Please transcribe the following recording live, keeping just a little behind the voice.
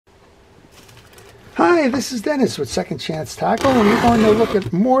Hi, this is Dennis with Second Chance Tackle, and we're going to look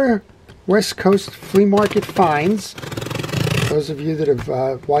at more West Coast flea market finds. Those of you that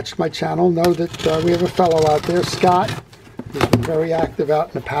have watched my channel know that we have a fellow out there, Scott, who's been very active out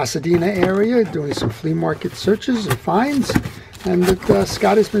in the Pasadena area doing some flea market searches and finds, and that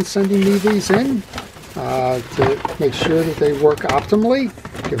Scott has been sending me these in to make sure that they work optimally,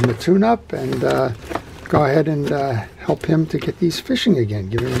 give them a tune-up, and go ahead and help him to get these fishing again,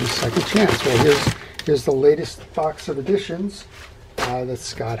 give him a second chance. Well, here's the latest box of additions that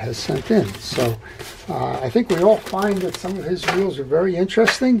Scott has sent in. So I think we all find that some of his reels are very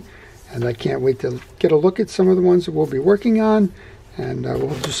interesting, and I can't wait to get a look at some of the ones that we'll be working on, and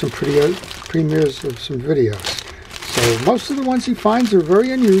we'll do some premieres of some videos. So most of the ones he finds are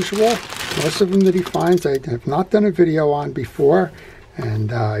very unusual. Most of them that he finds I have not done a video on before,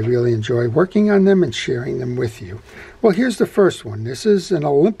 and I really enjoy working on them and sharing them with you. Well, here's the first one. This is an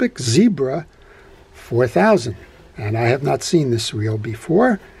Olympic Zebra 4000, and I have not seen this reel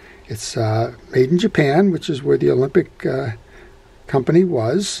before. It's made in Japan, which is where the Olympic company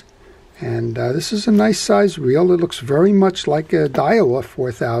was, and this is a nice size reel. It looks very much like a Daiwa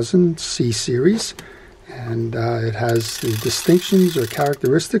 4000 C series, and it has the distinctions or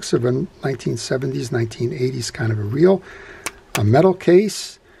characteristics of a 1970s, 1980s kind of a reel. A metal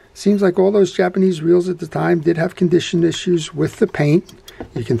case. Seems like all those Japanese reels at the time did have condition issues with the paint.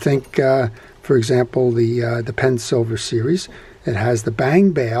 You can think, for example, the Penn Silver series. It has the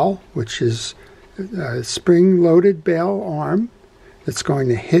bang bail, which is a spring-loaded bail arm that's going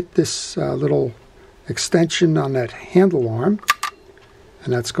to hit this little extension on that handle arm,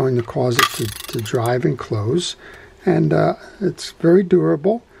 and that's going to cause it to drive and close. And it's very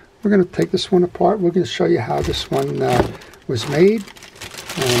durable. We're going to take this one apart. We're going to show you how this one was made,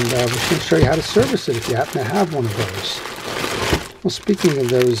 and we're going to show you how to service it if you happen to have one of those. Well, speaking of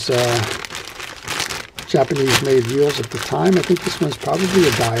those Japanese-made reels at the time, I think this one's probably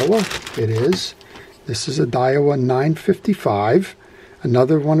a Daiwa. It is. This is a Daiwa 955,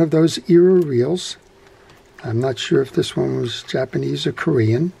 another one of those era reels. I'm not sure if this one was Japanese or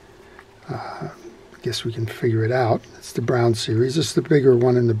Korean. I guess we can figure it out. It's the Brown series. This is the bigger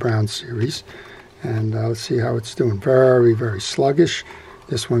one in the Brown series. And let's see how it's doing. Very, very sluggish.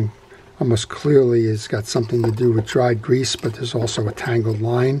 This one almost clearly has got something to do with dried grease, but there's also a tangled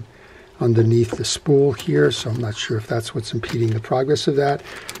line underneath the spool here, so I'm not sure if that's what's impeding the progress of that.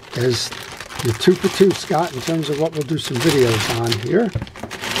 There's your 2 for 2, Scott, in terms of what we'll do some videos on here.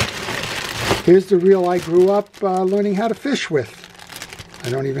 Here's the reel I grew up learning how to fish with. I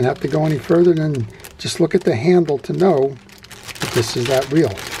don't even have to go any further than just look at the handle to know that this is that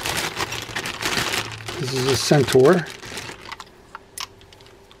reel. This is a Centaur.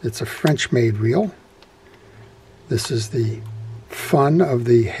 It's a French-made reel. This is the fun of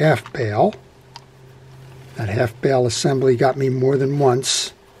the half bail. That half bail assembly got me more than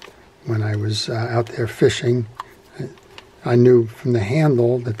once when I was out there fishing. I knew from the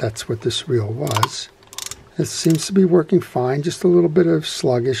handle that that's what this reel was. It seems to be working fine, just a little bit of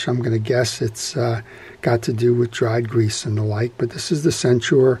sluggish. I'm going to guess it's got to do with dried grease and the like, but this is the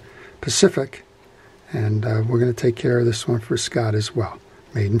Centaur Pacific, and we're going to take care of this one for Scott as well.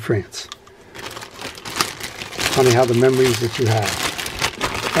 Made in France. Funny how the memories that you have.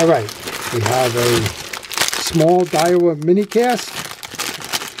 All right, we have a small Daiwa mini cast.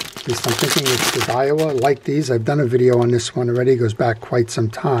 At least I'm thinking it's the Daiwa. Like these, I've done a video on this one already. It goes back quite some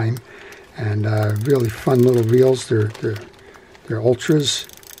time, and really fun little reels. They're ultras,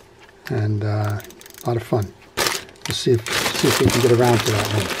 and a lot of fun. We'll see if we can get around to that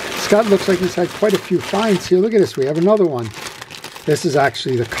one. Scott looks like he's had quite a few finds here. Look at this. We have another one. This is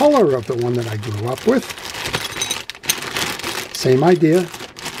actually the color of the one that I grew up with. Same idea.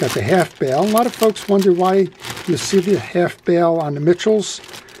 Got the half bail. A lot of folks wonder why you see the half bail on the Mitchells,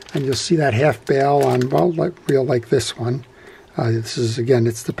 and you'll see that half bail on, well, reel like this one. This is, again,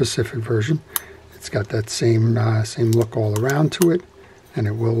 it's the Pacific version. It's got that same look all around to it, and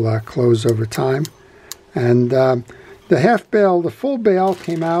it will close over time. And the half bail, the full bail,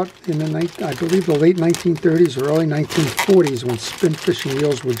 came out in I believe the late 1930s or early 1940s when spin fishing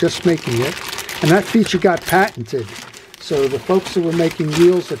reels were just making it, and that feature got patented. So the folks that were making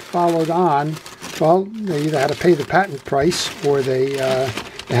reels that followed on, well, they either had to pay the patent price or they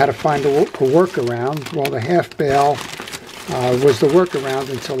had to find a workaround. Well, the half bail was the workaround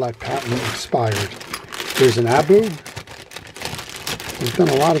until that patent expired. Here's an Abu. We've done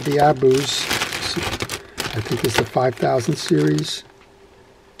a lot of the Abus. I think it's the 5000 series.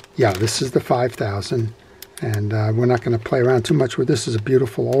 Yeah, this is the 5000. And we're not going to play around too much with this. This is a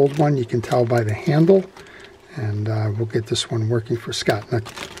beautiful old one. You can tell by the handle. And we'll get this one working for Scott. Now,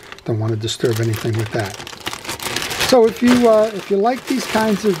 Don't want to disturb anything with that. So if you like these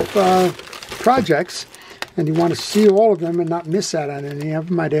kinds of projects and you want to see all of them and not miss out on any of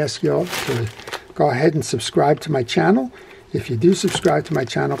them, I'd ask you all to go ahead and subscribe to my channel. If you do subscribe to my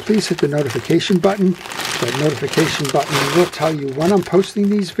channel, please hit the notification button. That notification button will tell you when I'm posting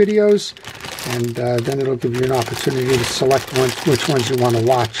these videos, and then it'll give you an opportunity to select which ones you want to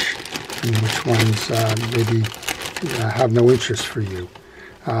watch and which ones maybe have no interest for you.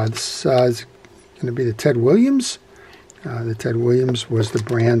 This is going to be the Ted Williams. The Ted Williams was the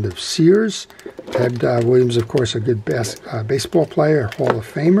brand of Sears. Ted Williams, of course, a good baseball player, Hall of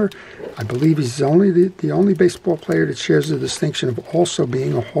Famer. I believe he's the only baseball player that shares the distinction of also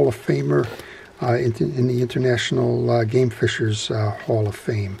being a Hall of Famer in the International Game Fishers Hall of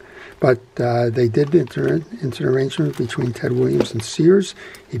Fame. But they did enter an arrangement between Ted Williams and Sears.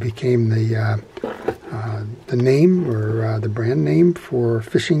 He became the name or the brand name for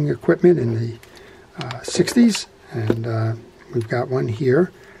fishing equipment in the 60s. And we've got one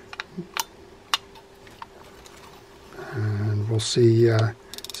here. And we'll see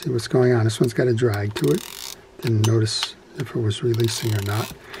what's going on. This one's got a drag to it. Didn't notice if it was releasing or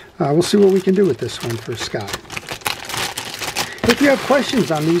not. We'll see what we can do with this one for Scott. If you have questions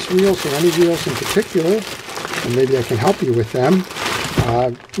on these reels or any reels in particular, and maybe I can help you with them,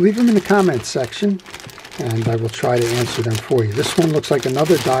 leave them in the comments section, and I will try to answer them for you. This one looks like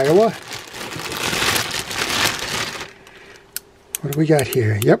another Daiwa. What do we got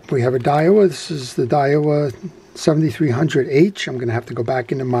here? Yep, we have a Daiwa. This is the Daiwa 7300H. I'm going to have to go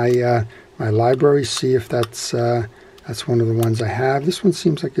back into my my library, see if that's one of the ones I have. This one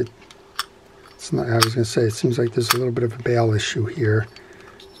seems like it's not. I was going to say it seems like there's a little bit of a bail issue here.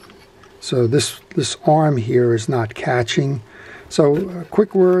 So this arm here is not catching. So a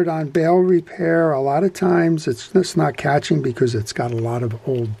quick word on bail repair. A lot of times it's not catching because it's got a lot of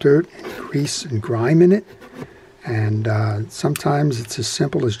old dirt and grease and grime in it. And sometimes it's as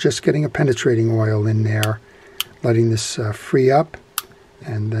simple as just getting a penetrating oil in there, letting this free up,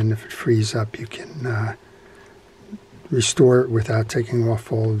 and then if it frees up you can restore it without taking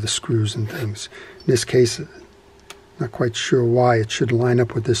off all of the screws and things. In this case, not quite sure why it should line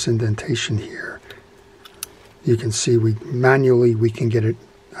up with this indentation here. You can see manually we can get it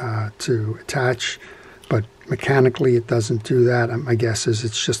to attach, but mechanically it doesn't do that. My guess is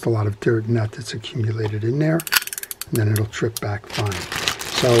it's just a lot of dirt and that that's accumulated in there, and then it'll trip back fine.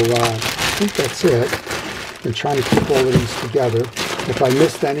 So I think that's it. I've been trying to keep all of these together. If I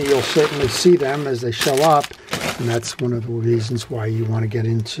missed any, you'll certainly see them as they show up, and that's one of the reasons why you want to get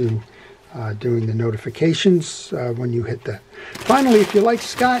into doing the notifications when you hit that. Finally, if you like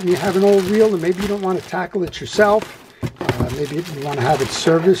Scott and you have an old reel and maybe you don't want to tackle it yourself, maybe you want to have it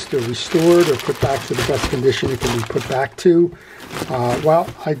serviced or restored or put back to the best condition it can be put back to, well,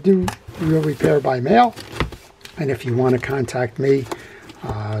 I do reel repair by mail, and if you want to contact me,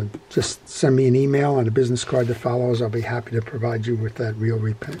 just send me an email and a business card that follows. I'll be happy to provide you with that reel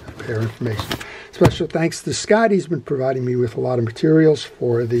repair information. Special thanks to Scott. He's been providing me with a lot of materials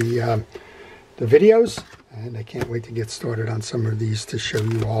for the videos, and I can't wait to get started on some of these to show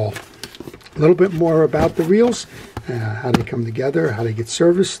you all a little bit more about the reels, how they come together, how they get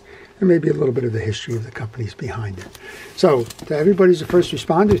serviced, and maybe a little bit of the history of the companies behind it. So to everybody who's a first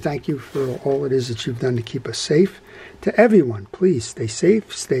responder, thank you for all it is that you've done to keep us safe. To everyone, please stay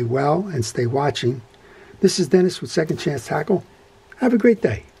safe, stay well, and stay watching. This is Dennis with Second Chance Tackle. Have a great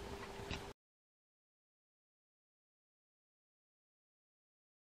day.